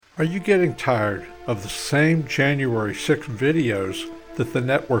Are you getting tired of the same January 6th videos that the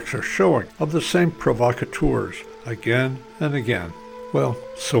networks are showing, of the same provocateurs again and again? Well,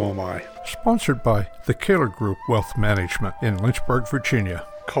 so am I. Sponsored by the Kaler Group Wealth Management in Lynchburg, Virginia.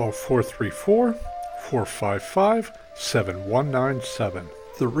 Call 434-455-7197.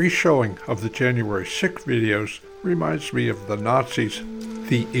 The reshowing of the January 6th videos reminds me of the Nazis'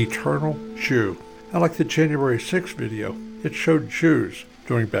 The Eternal Jew. And like the January 6th video, it showed Jews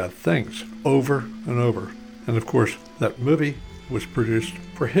doing bad things over and over. And of course, that movie was produced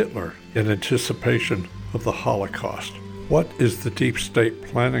for Hitler in anticipation of the Holocaust. What is the deep state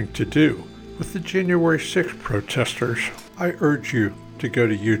planning to do with the January 6th protesters? I urge you to go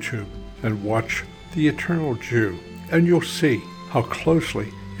to YouTube and watch The Eternal Jew, and you'll see how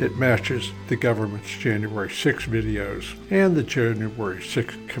closely it matches the government's January 6th videos and the January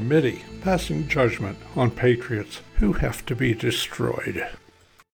 6th committee passing judgment on patriots who have to be destroyed.